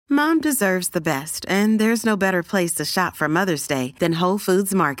Mom deserves the best, and there's no better place to shop for Mother's Day than Whole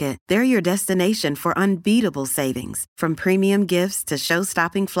Foods Market. They're your destination for unbeatable savings, from premium gifts to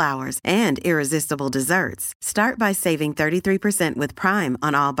show-stopping flowers and irresistible desserts. Start by saving 33% with Prime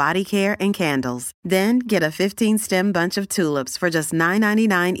on all body care and candles. Then get a 15-stem bunch of tulips for just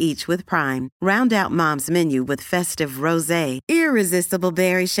 $9.99 each with Prime. Round out Mom's menu with festive rosé, irresistible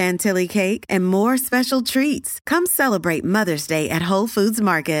berry chantilly cake, and more special treats. Come celebrate Mother's Day at Whole Foods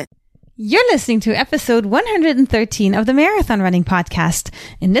Market. You're listening to episode 113 of the Marathon Running Podcast.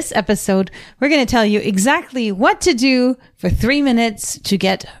 In this episode, we're going to tell you exactly what to do for 3 minutes to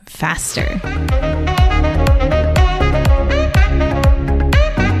get faster.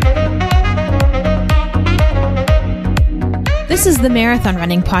 This is the Marathon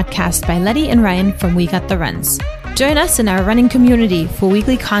Running Podcast by Letty and Ryan from We Got the Runs. Join us in our running community for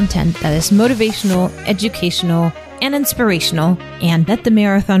weekly content that is motivational, educational, and inspirational, and let the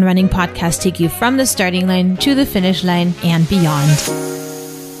Marathon Running Podcast take you from the starting line to the finish line and beyond.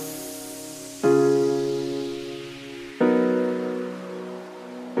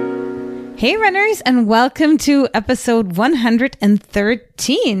 Hey runners, and welcome to episode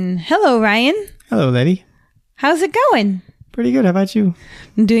 113. Hello, Ryan. Hello, Letty. How's it going? Pretty good. How about you?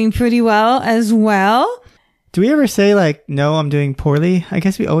 I'm doing pretty well as well. Do we ever say no, I'm doing poorly? I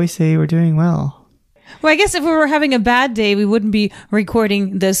guess we always say we're doing well. Well, I guess if we were having a bad day, we wouldn't be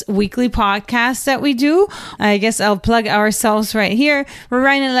recording this weekly podcast that we do. I guess I'll plug ourselves right here. We're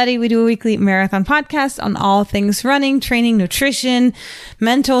Ryan and Letty. We do a weekly marathon podcast on all things running, training, nutrition,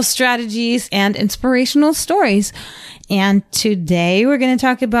 mental strategies, and inspirational stories. And today we're going to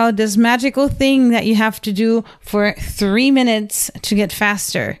talk about this magical thing that you have to do for 3 minutes to get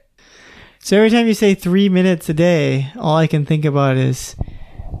faster. So every time you say 3 minutes a day, all I can think about is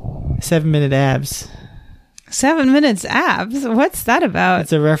 7-minute abs. 7 minutes abs? What's that about?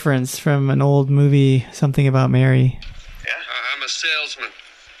 It's a reference from an old movie, Something About Mary. Yeah, I'm a salesman.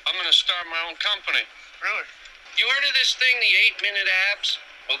 I'm going to start my own company. Really? You heard of this thing, the 8-minute abs?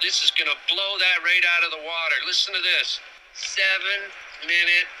 Well, this is going to blow that right out of the water. Listen to this.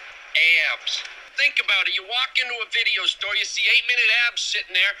 7-minute abs. Think about it. You walk into a video store, you see 8-minute abs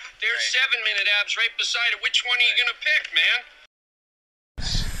sitting there. There's 7-minute abs right beside it. Which one are you going to pick, man?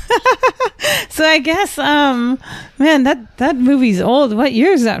 So I guess, man, that movie's old. What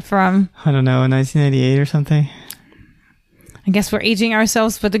year is that from? I don't know, 1998 or something. I guess we're aging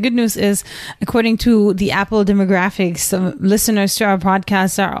ourselves, but the good news is, according to the Apple demographics, listeners to our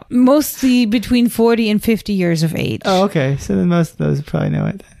podcast are mostly between 40 and 50 years of age. Oh, okay. So then most of those probably know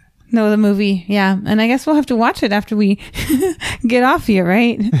it. No, the movie, yeah. And I guess we'll have to watch it after we get off here,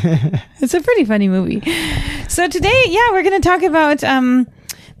 right? It's a pretty funny movie. So today, we're going to talk about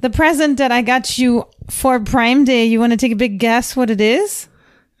the present that I got you for Prime Day. You want to take a big guess what it is?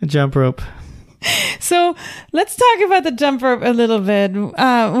 A jump rope. So let's talk about the jump rope a little bit. When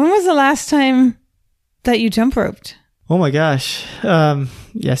was the last time that you jump roped? Oh my gosh.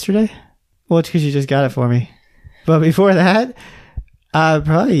 Yesterday? Well, it's because you just got it for me. But before that,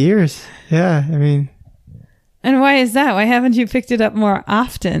 probably years. Yeah, I mean. And why is that? Why haven't you picked it up more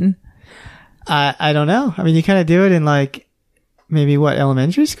often? I don't know. I mean, you kind of do it in maybe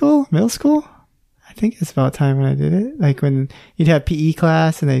elementary school, middle school? I think it's about time when I did it. Like when you'd have PE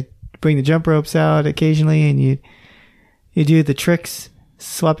class and they bring the jump ropes out occasionally and you do the tricks,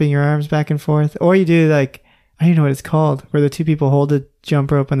 swapping your arms back and forth. Or you do I don't even know what it's called, where the two people hold the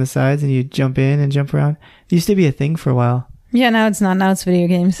jump rope on the sides and you jump in and jump around. It used to be a thing for a while. Yeah, now it's not. Now it's video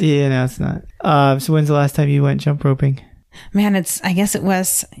games. Yeah, now it's not. So when's the last time you went jump roping? Man, I guess it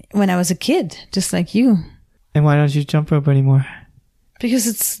was when I was a kid, just like you. And why don't you jump rope anymore? Because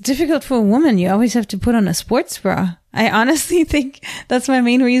it's difficult for a woman. You always have to put on a sports bra. I honestly think that's my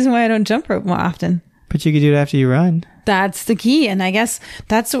main reason why I don't jump rope more often. But you could do it after you run. That's the key. And I guess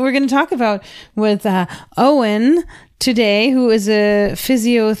that's what we're going to talk about with Owen today, who is a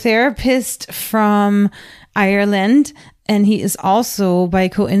physiotherapist from Ireland. And he is also, by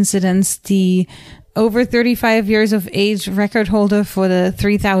coincidence, the over 35 years of age record holder for the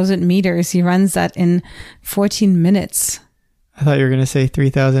 3,000 meters. He runs that in 14 minutes. I thought you were going to say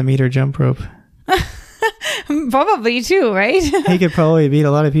 3,000 meter jump rope. Probably too, right? He could probably beat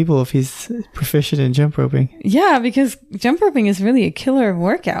a lot of people if he's proficient in jump roping. Yeah, because jump roping is really a killer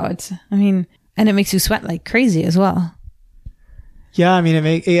workout. I mean, and it makes you sweat like crazy as well. Yeah, I mean,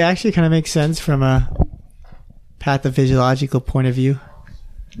 it actually kind of makes sense from a pathophysiological point of view.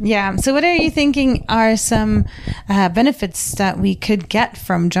 Yeah. So what are you thinking are some benefits that we could get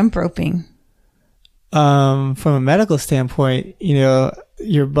from jump roping? From a medical standpoint,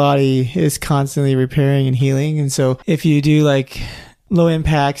 your body is constantly repairing and healing. And so if you do low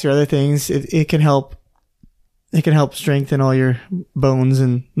impacts or other things, it can help. It can help strengthen all your bones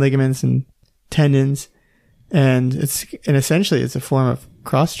and ligaments and tendons, and essentially it's a form of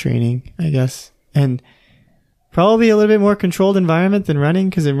cross training, I guess, and probably a little bit more controlled environment than running,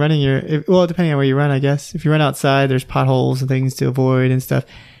 because in running depending on where you run, I guess. If you run outside, there's potholes and things to avoid and stuff.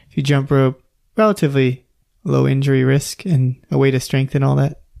 If you jump rope, relatively low injury risk and a way to strengthen all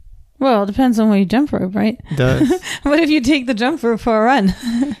that. Well, it depends on where you jump rope, right? It does. What if you take the jump rope for a run?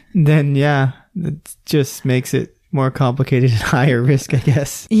 Then, yeah, it just makes it more complicated and higher risk, I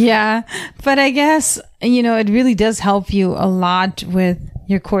guess. Yeah, but I guess, it really does help you a lot with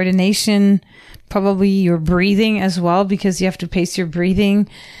your coordination, probably your breathing as well, because you have to pace your breathing,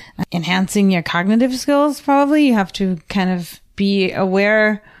 enhancing your cognitive skills. Probably you have to kind of be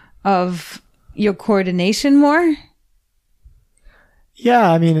aware of your coordination more.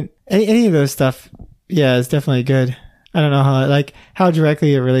 Yeah, I mean, any of those stuff, yeah, is definitely good. I don't know how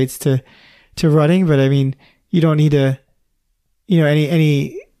directly it relates to running, but I mean, you don't need to,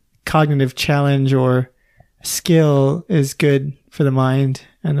 any cognitive challenge or skill is good for the mind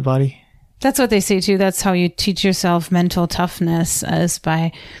and the body. That's what they say too. That's how you teach yourself mental toughness, is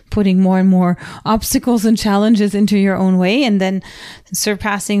by putting more and more obstacles and challenges into your own way and then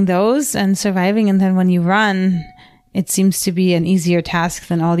surpassing those and surviving. And then when you run, it seems to be an easier task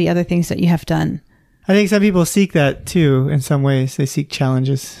than all the other things that you have done. I think some people seek that too in some ways. They seek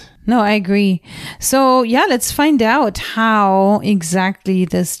challenges. No, I agree. So yeah, let's find out how exactly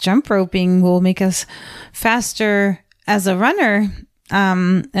this jump roping will make us faster as a runner.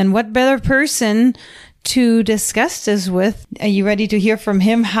 And what better person to discuss this with? Are you ready to hear from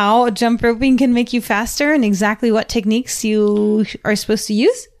him how jump roping can make you faster and exactly what techniques you are supposed to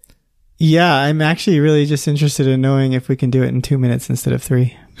use? Yeah, I'm actually really just interested in knowing if we can do it in 2 minutes instead of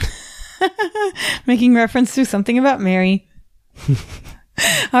 3. Making reference to something about Mary.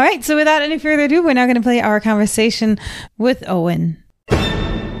 All right. So without any further ado, we're now going to play our conversation with Owen.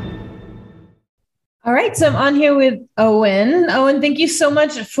 All right. So I'm on here with Owen. Owen, thank you so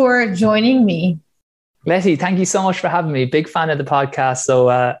much for joining me. Letty, thank you so much for having me. Big fan of the podcast.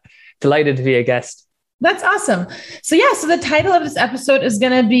 So delighted to be a guest. That's awesome. So the title of this episode is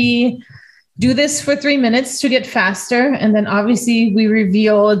going to be Do This for 3 Minutes to Get Faster. And then obviously we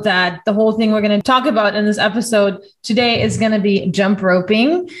revealed that the whole thing we're going to talk about in this episode today is going to be jump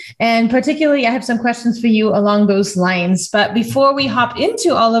roping. And particularly, I have some questions for you along those lines. But before we hop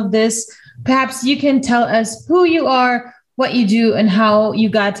into all of this, perhaps you can tell us who you are, what you do, and how you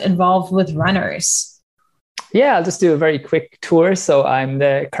got involved with runners. Yeah, I'll just do a very quick tour. So I'm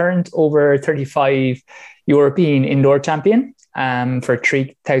the current over 35 European indoor champion for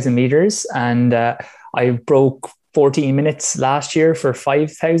 3,000 meters. And I broke 14 minutes last year for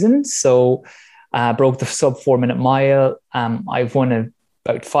 5,000. So broke the sub 4 minute mile. I've won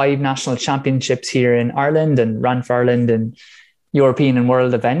about 5 national championships here in Ireland and ran for Ireland and European and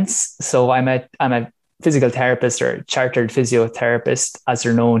world events. So I'm a physical therapist or chartered physiotherapist, as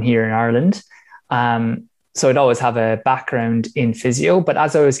they're known here in Ireland. So I'd always have a background in physio, but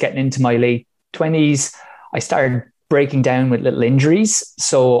as I was getting into my late 20s, I started breaking down with little injuries.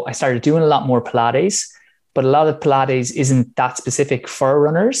 So I started doing a lot more Pilates, but a lot of Pilates isn't that specific for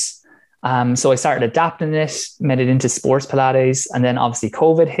runners. So I started adapting it, made it into sports Pilates, and then obviously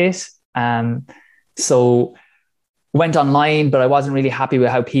COVID hit. So went online, but I wasn't really happy with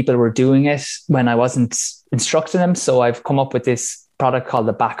how people were doing it when I wasn't instructing them. So I've come up with this product called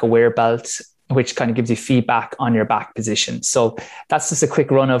the Back Aware Belt, which kind of gives you feedback on your back position. So that's just a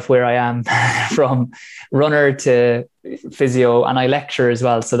quick run of where I am from runner to physio, and I lecture as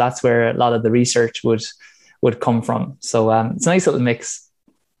well. So that's where a lot of the research would come from. So it's a nice little mix.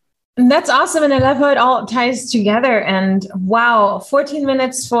 That's awesome. And I love how it all ties together. And wow, 14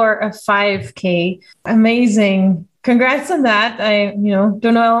 minutes for a 5K. Amazing. Congrats on that. I, don't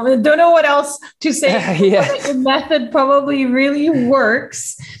know what else to say. Yeah. Your method probably really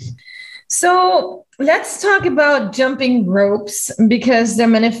works. So let's talk about jumping ropes, because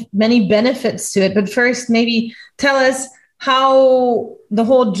there are many benefits to it. But first, maybe tell us how the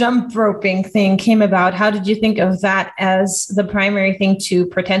whole jump roping thing came about. How did you think of that as the primary thing to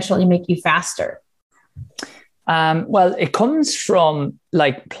potentially make you faster? Well, it comes from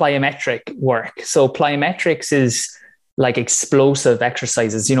like plyometric work. So plyometrics is like explosive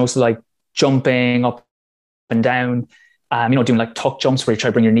exercises, so like jumping up and down, doing like tuck jumps where you try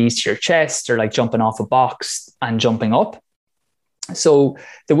to bring your knees to your chest, or like jumping off a box and jumping up. So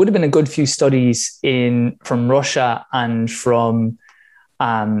there would have been a good few studies from Russia and from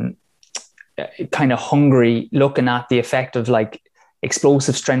kind of Hungary looking at the effect of like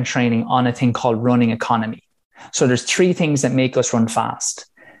explosive strength training on a thing called running economy. So there's three things that make us run fast.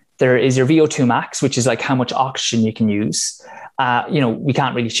 There is your VO2 max, which is like how much oxygen you can use. We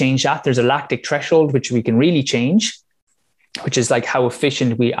can't really change that. There's a lactic threshold, which we can really change, which is like how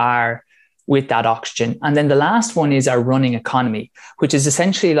efficient we are with that oxygen. And then the last one is our running economy, which is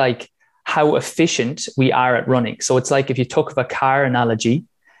essentially like how efficient we are at running. So it's like if you took a car analogy,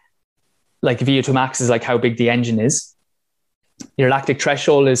 like VO2 max is like how big the engine is. Your lactic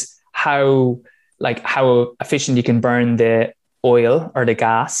threshold is how efficient you can burn the oil or the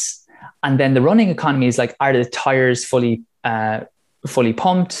gas. And then the running economy is like, are the tires fully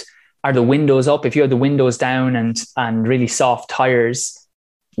pumped? Are the windows up? If you have the windows down and really soft tires,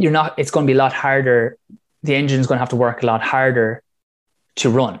 it's going to be a lot harder. The engine's going to have to work a lot harder to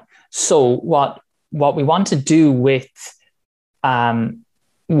run. So what we want to do with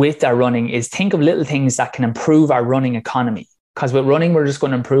our running is think of little things that can improve our running economy. Because with running, we're just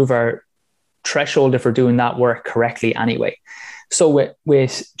going to improve our threshold if we're doing that work correctly anyway. So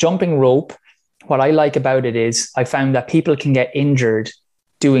with jumping rope, what I like about it is I found that people can get injured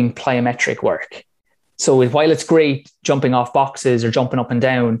doing plyometric work. So while it's great jumping off boxes or jumping up and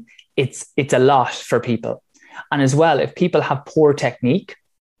down, it's a lot for people. And as well, if people have poor technique,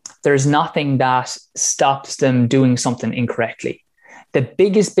 there's nothing that stops them doing something incorrectly. The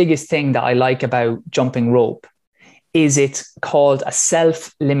biggest thing that I like about jumping rope is it's called a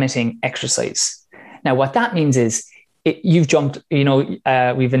self-limiting exercise. Now, what that means is you've jumped,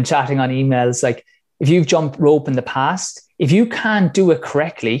 we've been chatting on emails, like if you've jumped rope in the past, if you can't do it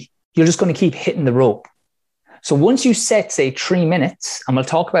correctly, you're just going to keep hitting the rope. So once you set, say, 3 minutes, and we'll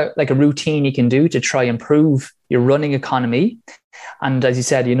talk about like a routine you can do to try and improve your running economy. And as you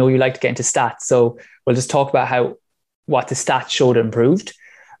said, you like to get into stats. So we'll just talk about what the stats showed improved.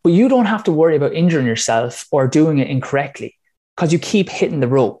 But you don't have to worry about injuring yourself or doing it incorrectly because you keep hitting the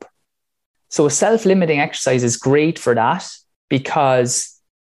rope. So a self-limiting exercise is great for that because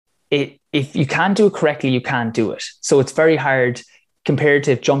if you can't do it correctly, you can't do it. So it's very hard compared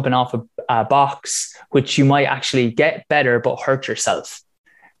to jumping off a box, which you might actually get better but hurt yourself.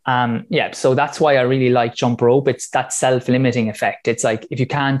 So that's why I really like jump rope. It's that self-limiting effect. It's like if you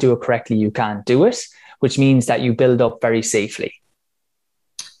can't do it correctly, you can't do it, which means that you build up very safely.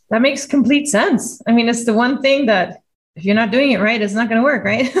 That makes complete sense. I mean, it's the one thing that if you're not doing it right, it's not going to work,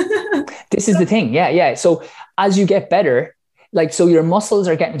 right? This is the thing. Yeah. So as you get better, so your muscles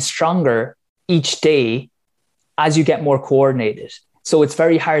are getting stronger each day as you get more coordinated. So it's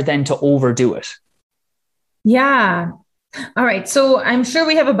very hard then to overdo it. Yeah. All right. So I'm sure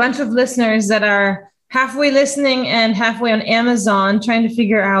we have a bunch of listeners that are halfway listening and halfway on Amazon trying to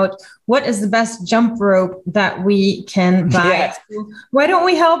figure out what is the best jump rope that we can buy. Yeah. So why don't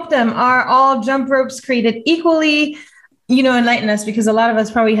we help them? Are all jump ropes created equally? Enlighten us, because a lot of us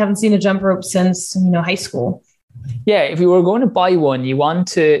probably haven't seen a jump rope since, high school. Yeah, if you were going to buy one,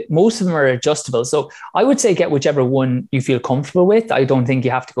 most of them are adjustable. So I would say get whichever one you feel comfortable with. I don't think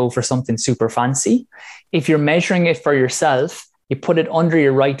you have to go for something super fancy. If you're measuring it for yourself, you put it under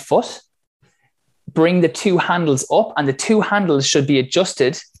your right foot, bring the two handles up, and the two handles should be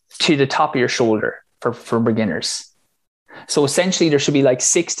adjusted to the top of your shoulder for beginners. So essentially there should be like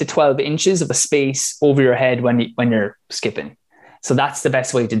 6 to 12 inches of a space over your head when you're skipping. So that's the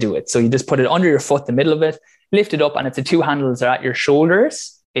best way to do it. So you just put it under your foot, the middle of it, lift it up, and if the two handles are at your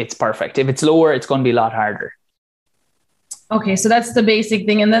shoulders, it's perfect. If it's lower, it's going to be a lot harder. Okay, so that's the basic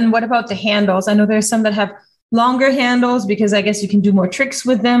thing. And then what about the handles? I know there's some that have longer handles because I guess you can do more tricks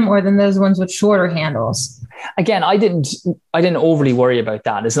with them, or then there's ones with shorter handles. Again, I didn't overly worry about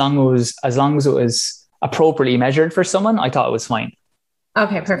that. As long as it was appropriately measured for someone, I thought it was fine.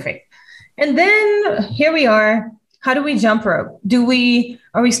 Okay, perfect. And then here we are. How do we jump rope?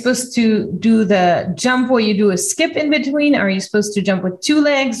 Are we supposed to do the jump where you do a skip in between? Are you supposed to jump with 2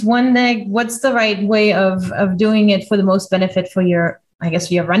 legs, 1 leg? What's the right way of doing it for the most benefit for your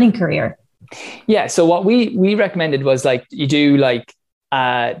running career? Yeah. So what we recommended was you do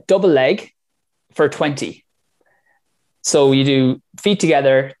double leg for 20. So you do feet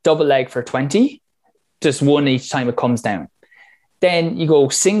together, double leg for 20, just 1 each time it comes down. Then you go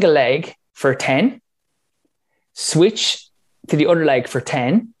single leg for 10, switch to the other leg for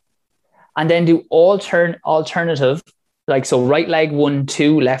 10, and then do alternative, so right leg 1,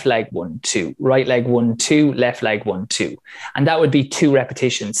 2, left leg 1, 2, right leg 1, 2, left leg 1, 2. And that would be 2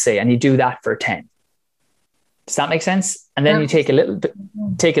 repetitions, say, and you do that for 10. Does that make sense? And then you take a little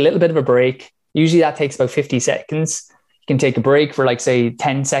bit of a break. Usually that takes about 50 seconds. You can take a break for say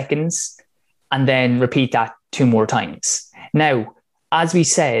 10 seconds and then repeat that 2 more times. Now, as we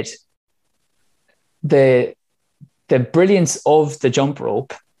said, the brilliance of the jump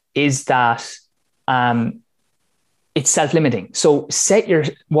rope is that it's self-limiting. So set your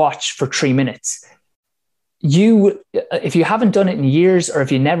watch for 3 minutes. If you haven't done it in years, or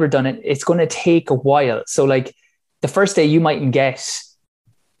if you've never done it, it's going to take a while. So like the first day you mightn't get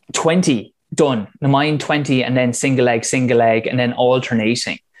 20 done, the mind 20, and then single leg, and then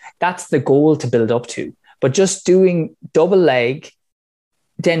alternating. That's the goal to build up to. But just doing double leg,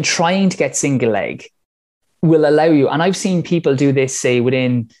 then trying to get single leg will allow you. And I've seen people do this, say,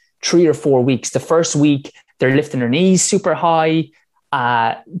 within 3 or 4 weeks. The first week, they're lifting their knees super high.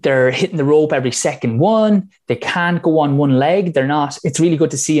 They're hitting the rope every second one. They can't go on one leg. It's really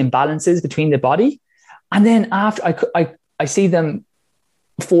good to see imbalances between the body. And then after I see them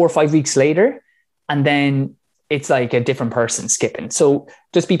 4 or 5 weeks later, and then it's like a different person skipping. So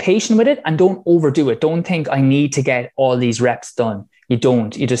just be patient with it and don't overdo it. Don't think I need to get all these reps done. You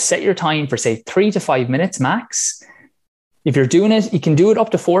don't. You just set your time for, say, 3 to 5 minutes max. If you're doing it, you can do it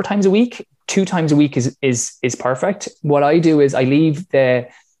up to 4 times a week. 2 times a week is perfect. What I do is I leave the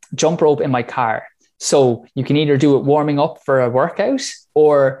jump rope in my car. So you can either do it warming up for a workout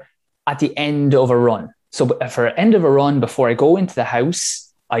or at the end of a run. So for the end of a run, before I go into the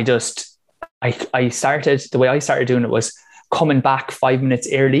house, the way I started doing it was coming back 5 minutes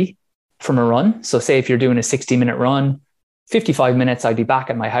early from a run. So say if you're doing a 60-minute run, 55 minutes, I'd be back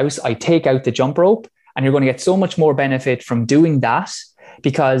at my house. I take out the jump rope, and you're going to get so much more benefit from doing that,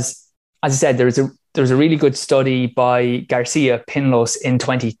 because, as I said, there's a really good study by Garcia Pinlos in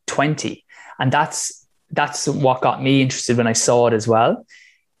 2020. And that's what got me interested when I saw it as well.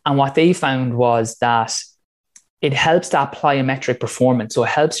 And what they found was that it helps that plyometric performance. So it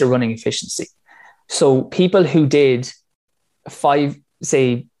helps your running efficiency. So people who did 5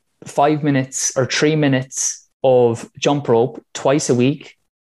 minutes or 3 minutes of jump rope twice a week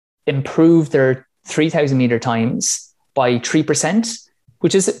improved their 3,000 meter times by 3%,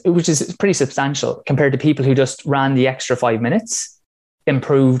 which is pretty substantial compared to people who just ran the extra 5 minutes,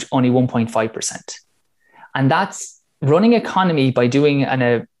 improved only 1.5%. And that's running economy by doing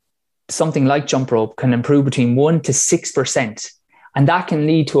something like jump rope can improve between 1 to 6%. And that can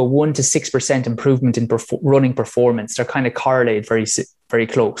lead to a 1 to 6% improvement in running performance. They're kind of correlated very, very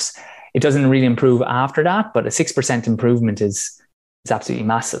close. It doesn't really improve after that, but a 6% improvement is absolutely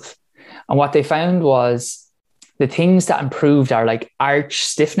massive. And what they found was the things that improved are like arch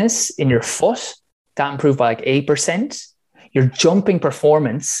stiffness in your foot. That improved by like 8%. Your jumping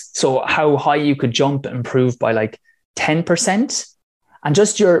performance, so how high you could jump, improved by like 10%. And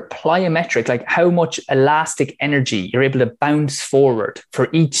just your plyometric, like how much elastic energy you're able to bounce forward for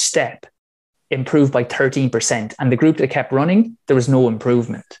each step, improved by 13%. And the group that kept running, there was no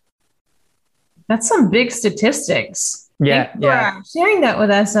improvement. That's some big statistics. Yeah. For sharing that with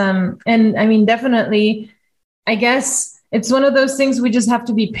us. And I mean, definitely, I guess it's one of those things we just have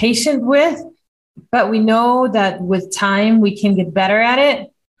to be patient with, but we know that with time we can get better at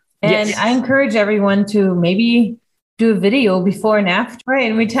it. And yes. I encourage everyone to maybe do a video before and after, right?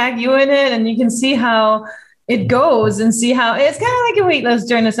 And we tag you in it, and you can see how it goes and see how it's kind of like a weight loss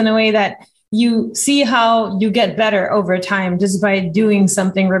journey in a way that you see how you get better over time just by doing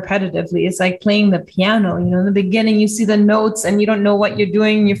something repetitively. It's like playing the piano. You know, in the beginning, you see the notes and you don't know what you're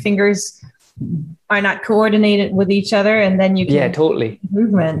doing. Your fingers are not coordinated with each other. And then you can totally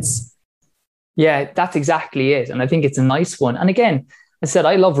movements. Yeah, that's exactly it. And I think it's a nice one. And again, I said,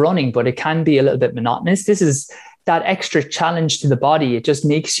 I love running, but it can be a little bit monotonous. This is that extra challenge to the body. It just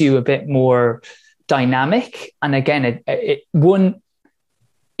makes you a bit more dynamic. And again,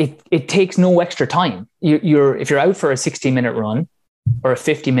 it takes no extra time. If you're out for a 60-minute run or a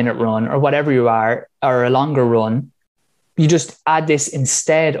 50-minute run or whatever you are, or a longer run, you just add this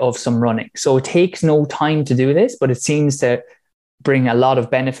instead of some running. So it takes no time to do this, but it seems to bring a lot of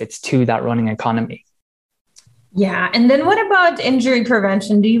benefits to that running economy. Yeah. And then what about injury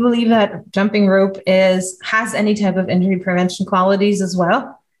prevention? Do you believe that jumping rope has any type of injury prevention qualities as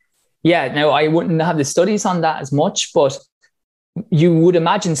well? Yeah. Now, I wouldn't have the studies on that as much, but you would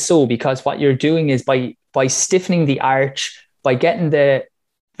imagine so, because what you're doing is by stiffening the arch, by getting the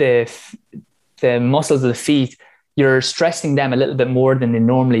muscles of the feet, you're stressing them a little bit more than they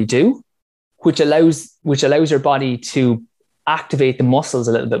normally do, which allows your body to activate the muscles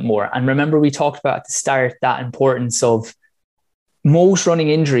a little bit more. And remember, we talked about at the start that importance of most running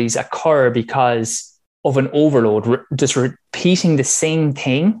injuries occur because of an overload, just repeating the same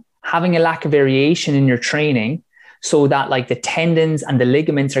thing, having a lack of variation in your training, so that like the tendons and the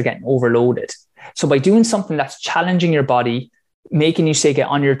ligaments are getting overloaded. So by doing something that's challenging your body, making you get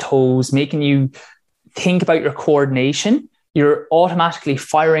on your toes, making you think about your coordination, you're automatically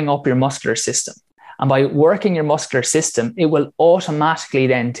firing up your muscular system. And by working your muscular system, it will automatically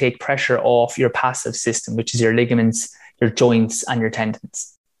then take pressure off your passive system, which is your ligaments, your joints, and your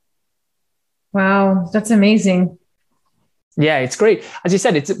tendons. Wow, that's amazing. Yeah, it's great. As you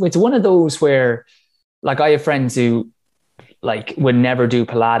said, it's one of those where, like, I have friends who like would never do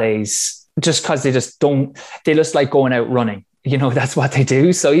Pilates just because they just like going out running. You know, that's what they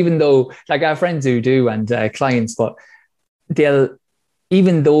do. So even though, like, I have friends who do and clients, but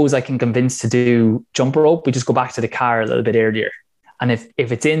even those I can convince to do jump rope, we just go back to the car a little bit earlier. And if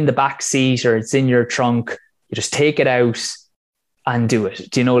it's in the back seat or it's in your trunk, you just take it out and do it.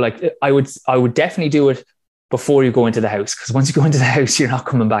 Do you know, like, I would definitely do it before you go into the house, because once you go into the house, you're not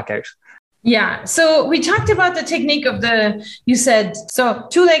coming back out. Yeah. So we talked about the technique of you said, so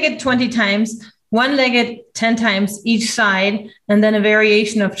 2-legged 20 times, 1-legged 10 times each side, and then a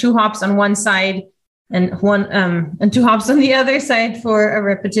variation of 2 hops on one side and 2 hops on the other side for a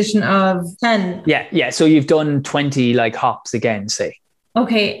repetition of 10. Yeah. So you've done 20 like hops again, say.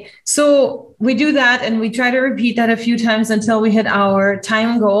 Okay. So we do that and we try to repeat that a few times until we hit our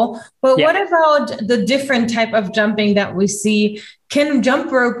time goal. But what about the different type of jumping that we see? Can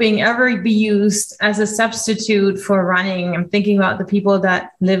jump roping ever be used as a substitute for running? I'm thinking about the people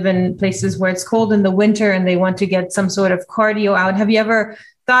that live in places where it's cold in the winter and they want to get some sort of cardio out. Have you ever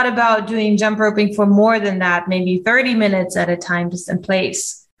thought about doing jump roping for more than that, maybe 30 minutes at a time, just in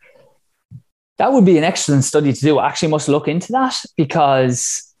place? That would be an excellent study to do. I actually must look into that,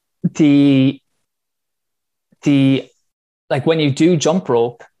 because the like when you do jump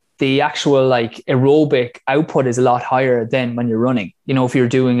rope, the actual like aerobic output is a lot higher than when you're running, you know, if you're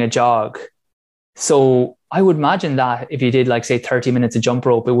doing a jog. So I would imagine that if you did like, say, 30 minutes of jump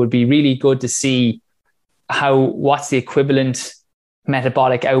rope, it would be really good to see what's the equivalent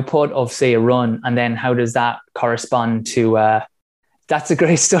metabolic output of, say, a run, and then how does that correspond to that's a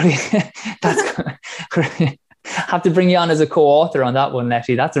great study. Have to bring you on as a co-author on that one,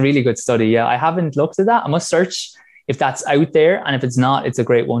 Letty. That's a really good study. Yeah, I haven't looked at that. I must search if that's out there, and if it's not, it's a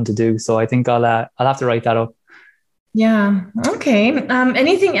great one to do. So I think I'll have to write that up. Yeah. Okay.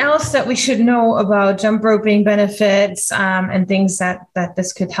 Anything else that we should know about jump roping benefits and things that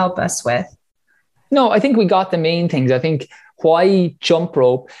this could help us with? No, I think we got the main things. I think why jump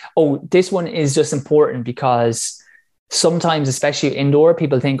rope. Oh, this one is just important because sometimes, especially indoor,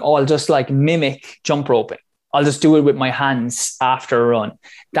 people think, oh, I'll just like mimic jump roping. I'll just do it with my hands after a run.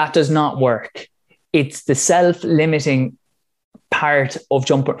 That does not work. It's the self-limiting part of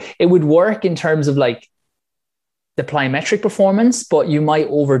jump rope. It would work in terms of like the plyometric performance, but you might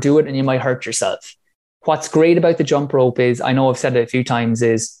overdo it and you might hurt yourself. What's great about the jump rope is, I know I've said it a few times,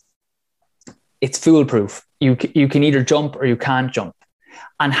 is it's foolproof. You can either jump or you can't jump.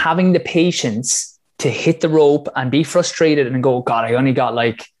 And having the patience to hit the rope and be frustrated and go, God, I only got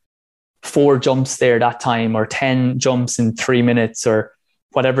like 4 jumps there that time, or 10 jumps in 3 minutes, or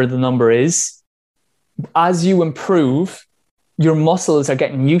whatever the number is. As you improve, your muscles are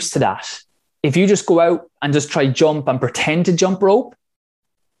getting used to that. If you just go out and just try jump and pretend to jump rope,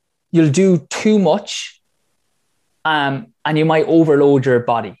 you'll do too much and you might overload your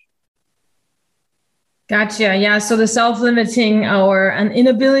body. Gotcha. Yeah. So the self-limiting or an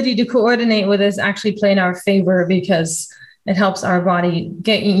inability to coordinate with us actually play in our favor, because it helps our body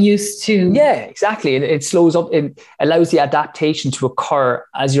get used to. Yeah, exactly. It slows up. It allows the adaptation to occur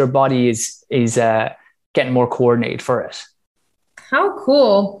as your body is getting more coordinated for it. How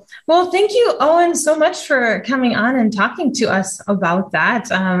cool. Well, thank you, Owen, so much for coming on and talking to us about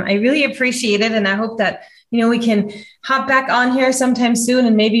that. I really appreciate it. And I hope that, we can hop back on here sometime soon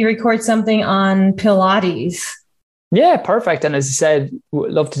and maybe record something on Pilates. Yeah, perfect. And as I said,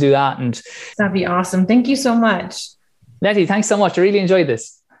 would love to do that. And that'd be awesome. Thank you so much. Nettie, thanks so much. I really enjoyed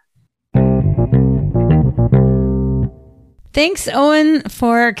this. Thanks, Owen,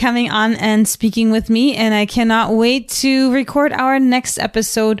 for coming on and speaking with me. And I cannot wait to record our next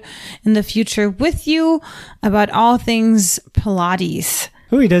episode in the future with you about all things Pilates.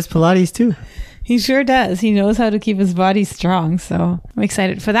 Oh, he does Pilates too. He sure does. He knows how to keep his body strong. So I'm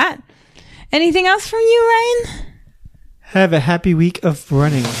excited for that. Anything else from you, Ryan? Have a happy week of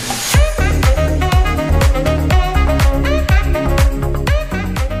running.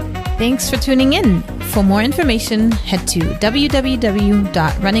 Thanks for tuning in. For more information, head to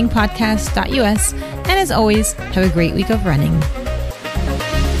www.runningpodcast.us. And as always, have a great week of running.